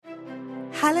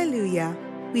Hallelujah!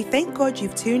 We thank God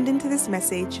you've tuned into this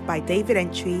message by David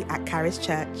Antwi at Charis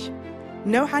Church.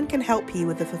 No hand can help you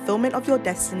with the fulfillment of your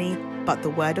destiny but the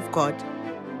Word of God.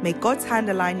 May God's hand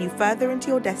align you further into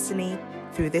your destiny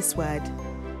through this word.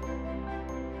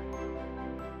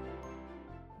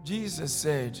 Jesus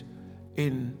said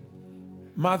in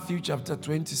Matthew chapter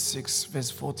 26,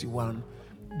 verse 41,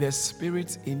 the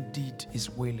spirit indeed is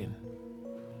willing,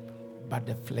 but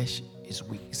the flesh is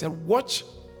weak. He said, watch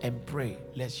and pray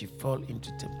lest you fall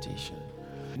into temptation.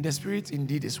 And the spirit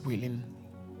indeed is willing,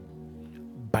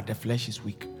 but the flesh is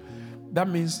weak. That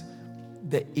means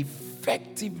the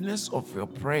effectiveness of your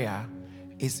prayer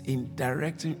is in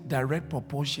direct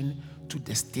proportion to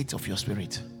the state of your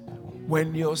spirit.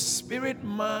 When your spirit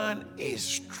man is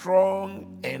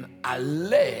strong and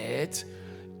alert,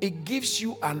 it gives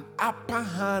you an upper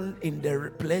hand in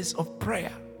the place of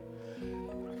prayer.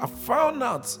 I found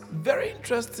out very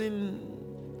interesting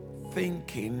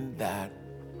thinking that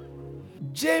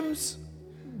James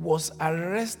was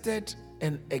arrested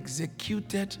and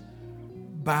executed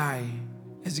by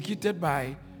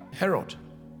Herod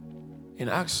in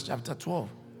Acts chapter 12.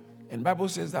 And the Bible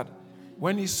says that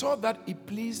when he saw that it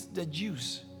pleased the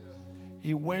Jews,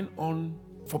 he went on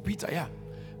for Peter.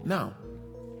 Now,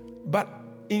 but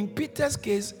in Peter's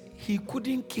case, he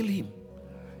couldn't kill him,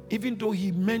 even though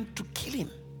he meant to kill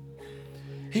him.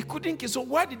 He couldn't kill. So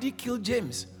why did he kill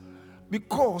James?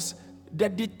 Because the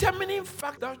determining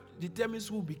factor that determines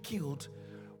who will be killed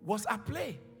was at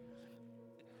play.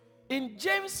 In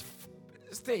James'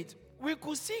 state, we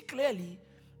could see clearly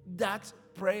that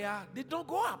prayer did not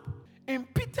go up. In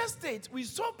Peter's state, we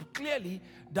saw clearly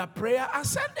that prayer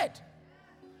ascended.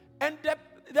 And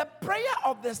the prayer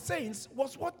of the saints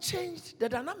was what changed the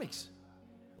dynamics.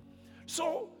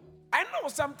 So, I know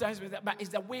sometimes, but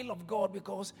it's the will of God,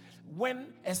 because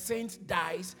when a saint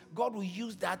dies, God will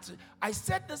use that. I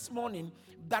said this morning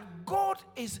that God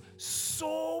is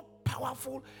so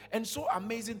powerful and so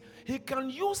amazing. He can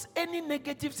use any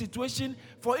negative situation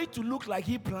for it to look like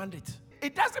he planned it.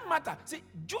 It doesn't matter. See,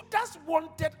 Judas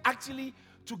wanted actually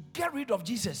to get rid of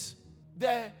Jesus.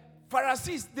 The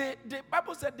Pharisees, the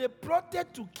Bible said they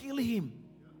plotted to kill him.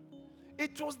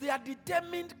 It was their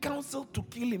determined counsel to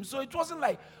kill him. So it wasn't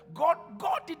like God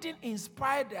didn't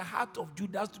inspire the heart of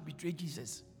Judas to betray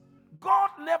Jesus. God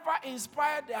never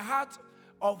inspired the heart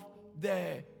of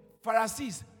the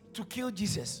Pharisees to kill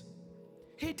Jesus.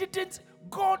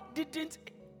 God didn't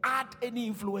add any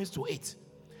influence to it.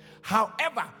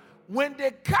 However, when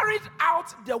they carried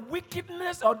out the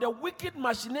wickedness or the wicked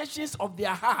machinations of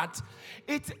their heart,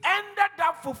 it ended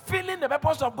up fulfilling the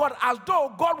purpose of God, as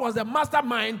though God was the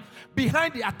mastermind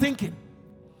behind their thinking.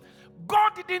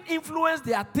 God didn't influence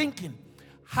their thinking.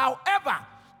 However,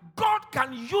 God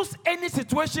can use any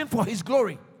situation for his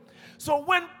glory. So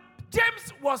when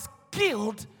James was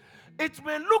killed, it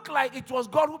may look like it was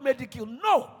God who made the kill.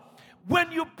 No.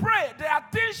 When you pray, there are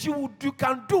things you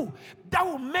can do that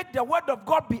will make the word of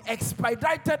God be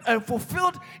expedited and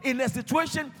fulfilled in a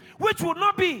situation which will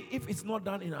not be if it's not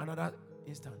done in another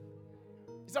instant.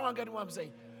 Is someone getting what I'm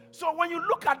saying? So when you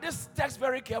look at this text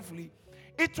very carefully,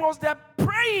 it was the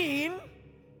praying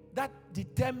that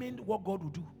determined what God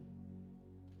would do.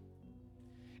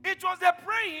 It was the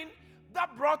praying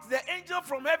that brought the angel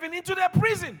from heaven into the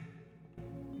prison.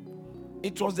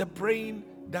 It was the praying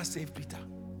that saved Peter.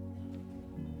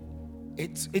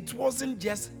 It wasn't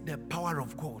just the power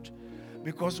of God.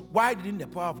 Because why didn't the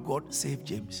power of God save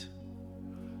James?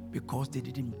 Because they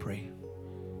didn't pray.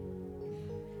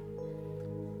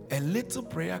 A little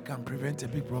prayer can prevent a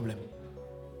big problem.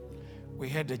 We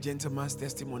heard the gentleman's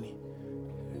testimony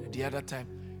the other time.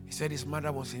 He said his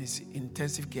mother was in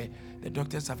intensive care. The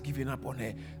doctors have given up on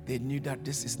her. They knew that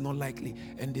this is not likely.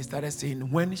 And they started saying,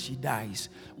 when she dies,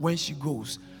 when she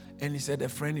goes. And he said a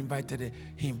friend invited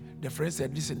him. The friend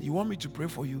said, listen, you want me to pray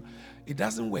for you? It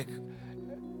doesn't work.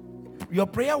 Your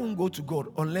prayer won't go to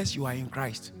God unless you are in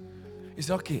Christ. He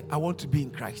said, okay, I want to be in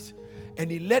Christ.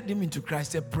 And he led him into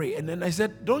Christ, said, pray. And then I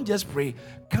said, don't just pray.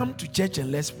 Come to church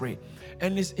and let's pray.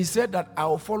 And he said that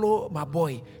I'll follow my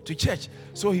boy to church.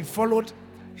 So he followed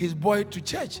his boy to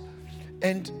church.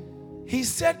 And he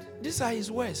said, these are his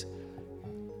words.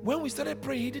 When we started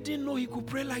praying, he didn't know he could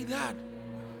pray like that.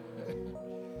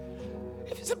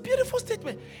 It's a beautiful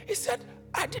statement. He said,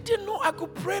 I didn't know I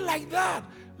could pray like that.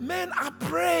 Man, I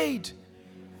prayed.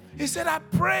 He said, I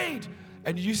prayed.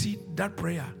 And you see that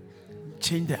prayer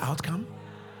change the outcome?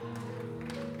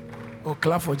 Oh,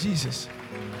 clap for Jesus.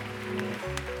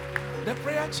 The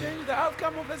prayer changed the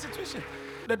outcome of the situation.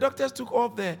 The doctors took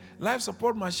off the life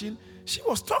support machine. She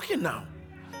was talking now.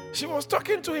 She was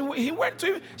talking to him. He went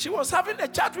to him. She was having a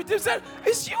chat with him. Said,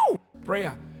 it's you.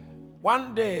 prayer.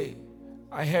 One day,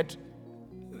 I heard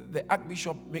the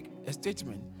Archbishop make a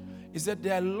statement. He said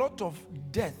there are a lot of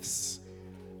deaths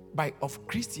of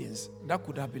Christians that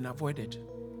could have been avoided.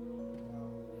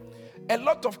 A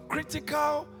lot of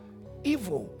critical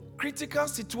evil, critical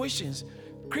situations,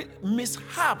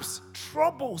 mishaps,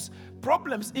 troubles,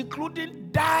 problems, including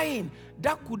dying,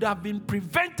 that could have been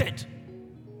prevented.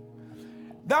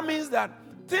 That means that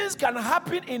things can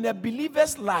happen in a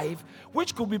believer's life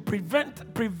which could be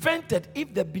prevented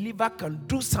if the believer can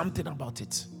do something about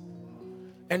it.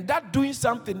 And that doing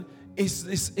something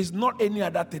is not any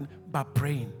other thing but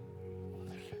praying.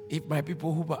 If my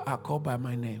people who are called by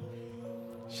my name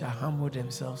shall humble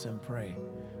themselves and pray,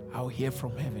 I will hear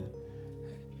from heaven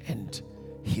and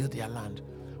heal their land.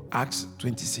 Acts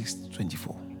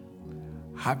 26:24.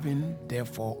 Having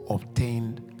therefore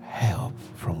obtained help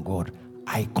from God,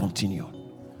 I continue.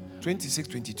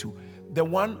 26:22. The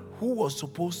one who was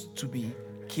supposed to be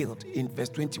killed, in verse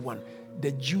 21,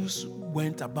 the Jews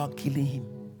went about killing him.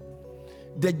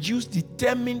 The Jews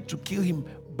determined to kill him,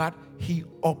 but he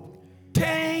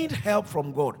obtained help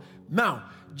from God. Now,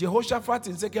 Jehoshaphat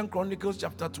in 2 Chronicles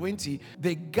chapter 20,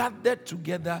 they gathered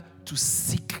together to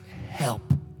seek help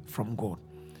from God.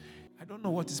 I don't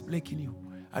know what is plaguing you.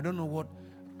 I don't know what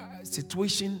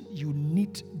situation you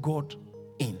need God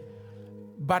in.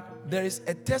 But there is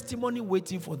a testimony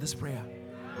waiting for this prayer.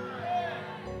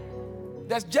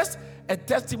 There's just a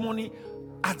testimony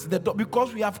at the door,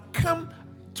 because we have come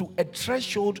to a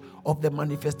threshold of the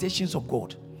manifestations of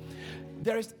God.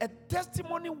 There is a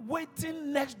testimony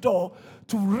waiting next door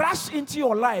to rush into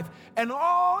your life, and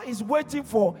all is waiting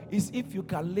for is if you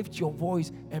can lift your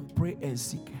voice and pray and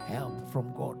seek help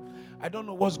from God. I don't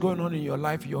know what's going on in your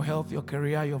life, your health, your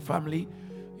career, your family,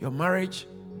 your marriage,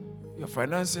 your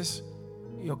finances,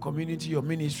 your community, your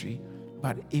ministry,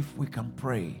 but if we can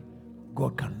pray,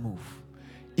 God can move.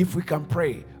 If we can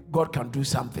pray, God can do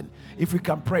something. If we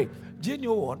can pray, do you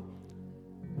know what?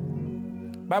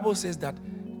 Bible says that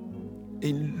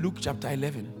in Luke chapter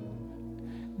 11,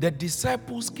 the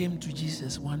disciples came to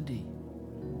Jesus one day.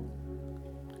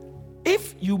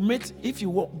 If you meet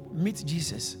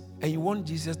Jesus and you want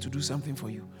Jesus to do something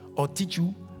for you or teach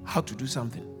you how to do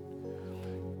something,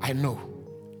 I know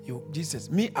Jesus,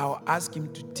 I'll ask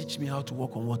him to teach me how to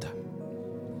walk on water.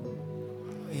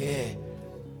 Yeah,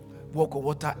 walk on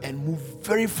water and move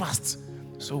very fast.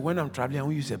 So when I'm traveling, I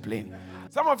won't use a plane.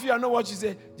 Some of you, I know what you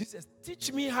say. Jesus,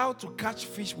 teach me how to catch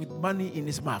fish with money in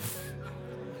his mouth.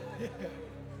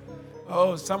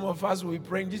 Oh, some of us will be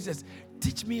praying, Jesus,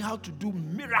 teach me how to do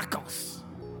miracles.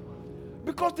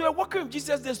 Because they were walking with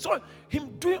Jesus, they saw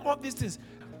him doing all these things.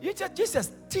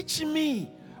 Jesus, teach me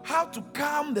how to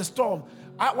calm the storm.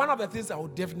 One of the things I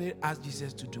would definitely ask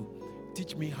Jesus to do,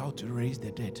 teach me how to raise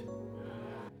the dead.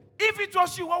 If it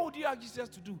was you, what would you ask Jesus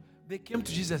to do? They came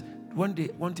to Jesus one day,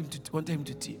 wanted him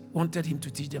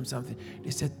to teach them something.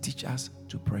 They said, teach us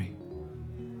to pray.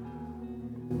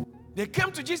 They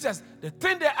came to Jesus. The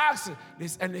thing they asked,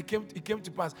 and it came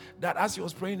to pass that as he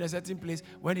was praying in a certain place,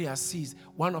 when he had ceased,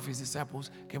 one of his disciples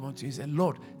came unto him and said,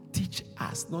 Lord, teach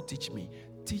us, not teach me,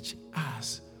 teach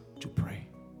us to pray.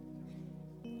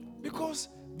 Because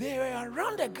they were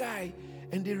around the guy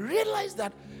and they realized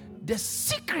that the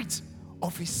secret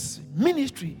of his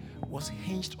ministry was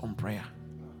hinged on prayer.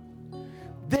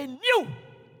 They knew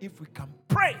if we can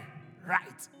pray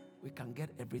right, we can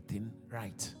get everything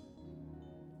right.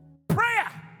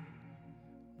 Prayer,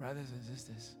 brothers and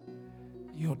sisters,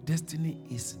 your destiny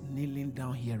is kneeling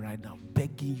down here right now,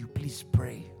 begging you, please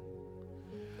pray.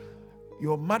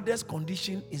 Your mother's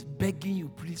condition is begging you,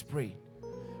 please pray.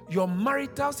 Your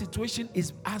marital situation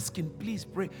is asking, please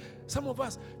pray. Some of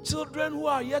us, children who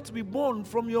are yet to be born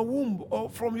from your womb or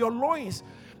from your loins,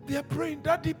 they are praying,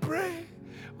 Daddy, pray.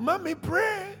 Mommy,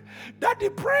 pray. Daddy,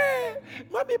 pray.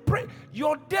 Mommy, pray.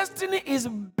 Your destiny is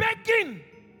begging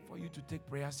for you to take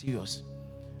prayer serious.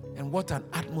 And what an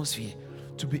atmosphere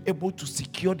to be able to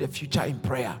secure the future in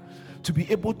prayer, to be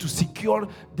able to secure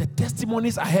the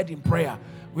testimonies ahead in prayer.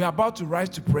 We are about to rise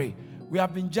to pray. We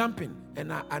have been jumping,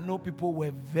 and I know people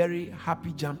were very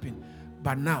happy jumping.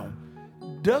 But now,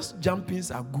 those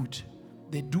jumpings are good.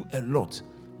 They do a lot.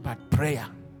 But prayer,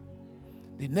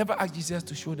 they never asked Jesus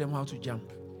to show them how to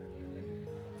jump.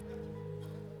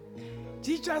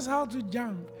 Teach us how to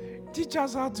jump. Teach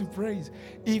us how to praise.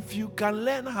 If you can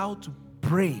learn how to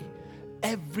pray,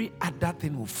 every other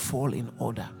thing will fall in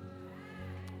order.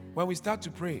 When we start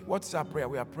to pray, what's our prayer?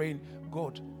 We are praying,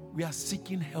 God, we are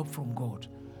seeking help from God.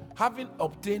 Having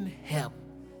obtained help,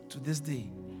 to this day,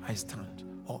 I stand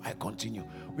or I continue.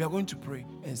 We are going to pray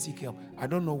and seek help. I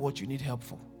don't know what you need help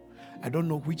for. I don't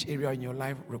know which area in your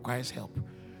life requires help.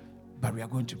 But we are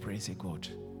going to pray and say, God,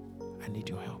 I need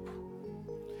your help.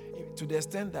 To the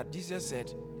extent that Jesus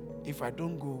said, if I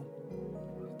don't go,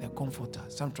 the comforter.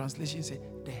 Some translations say,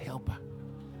 the helper.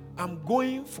 I'm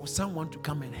going for someone to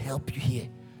come and help you here.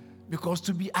 Because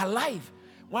to be alive,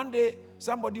 one day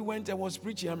somebody went and was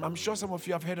preaching. I'm sure some of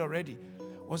you have heard already.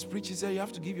 Was preaching, said, you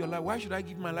have to give your life. Why should I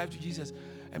give my life to Jesus?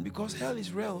 And because hell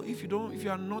is real. If you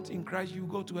are not in Christ, you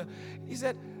go to hell. He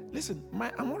said, listen,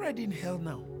 I'm already in hell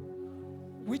now.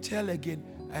 Which hell again?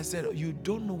 I said, you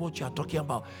don't know what you are talking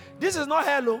about. This is not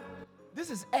hell, oh. This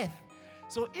is earth.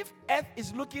 So if earth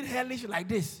is looking hellish like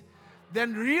this,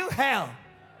 then real hell.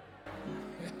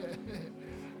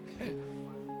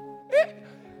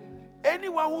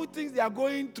 Anyone who thinks they are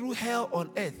going through hell on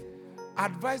earth,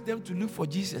 advise them to look for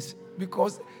Jesus,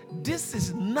 because this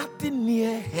is nothing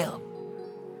near hell.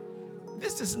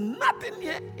 This is nothing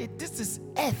near it. This is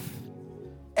earth.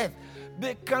 Earth.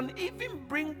 They can even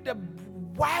bring the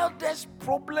wildest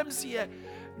problems here.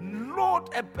 Lord,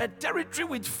 a territory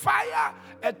with fire,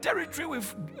 a territory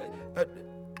with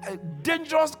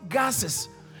dangerous gases,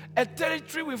 a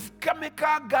territory with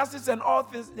chemical gases and all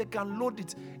things. They can load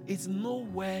it. It's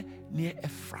nowhere near a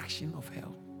fraction of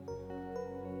hell.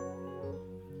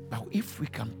 But if we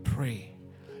can pray,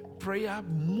 prayer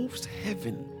moves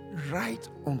heaven right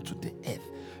onto the earth.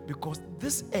 Because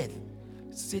this earth,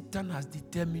 Satan has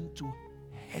determined to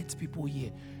hurt people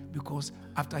here. Because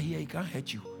after here, he can't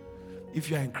hurt you. If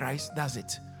you are in Christ, that's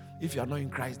it. If you are not in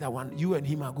Christ, that one, you and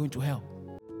him are going to hell.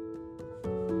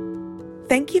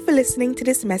 Thank you for listening to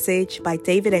this message by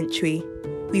David Antwi.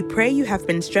 We pray you have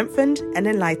been strengthened and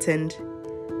enlightened.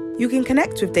 You can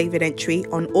connect with David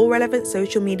Antwi on all relevant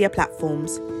social media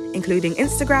platforms, including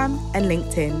Instagram and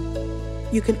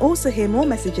LinkedIn. You can also hear more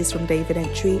messages from David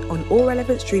Antwi on all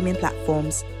relevant streaming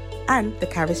platforms and the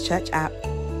Charis Church app.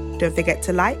 Don't forget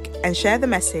to like and share the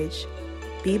message.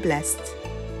 Be blessed.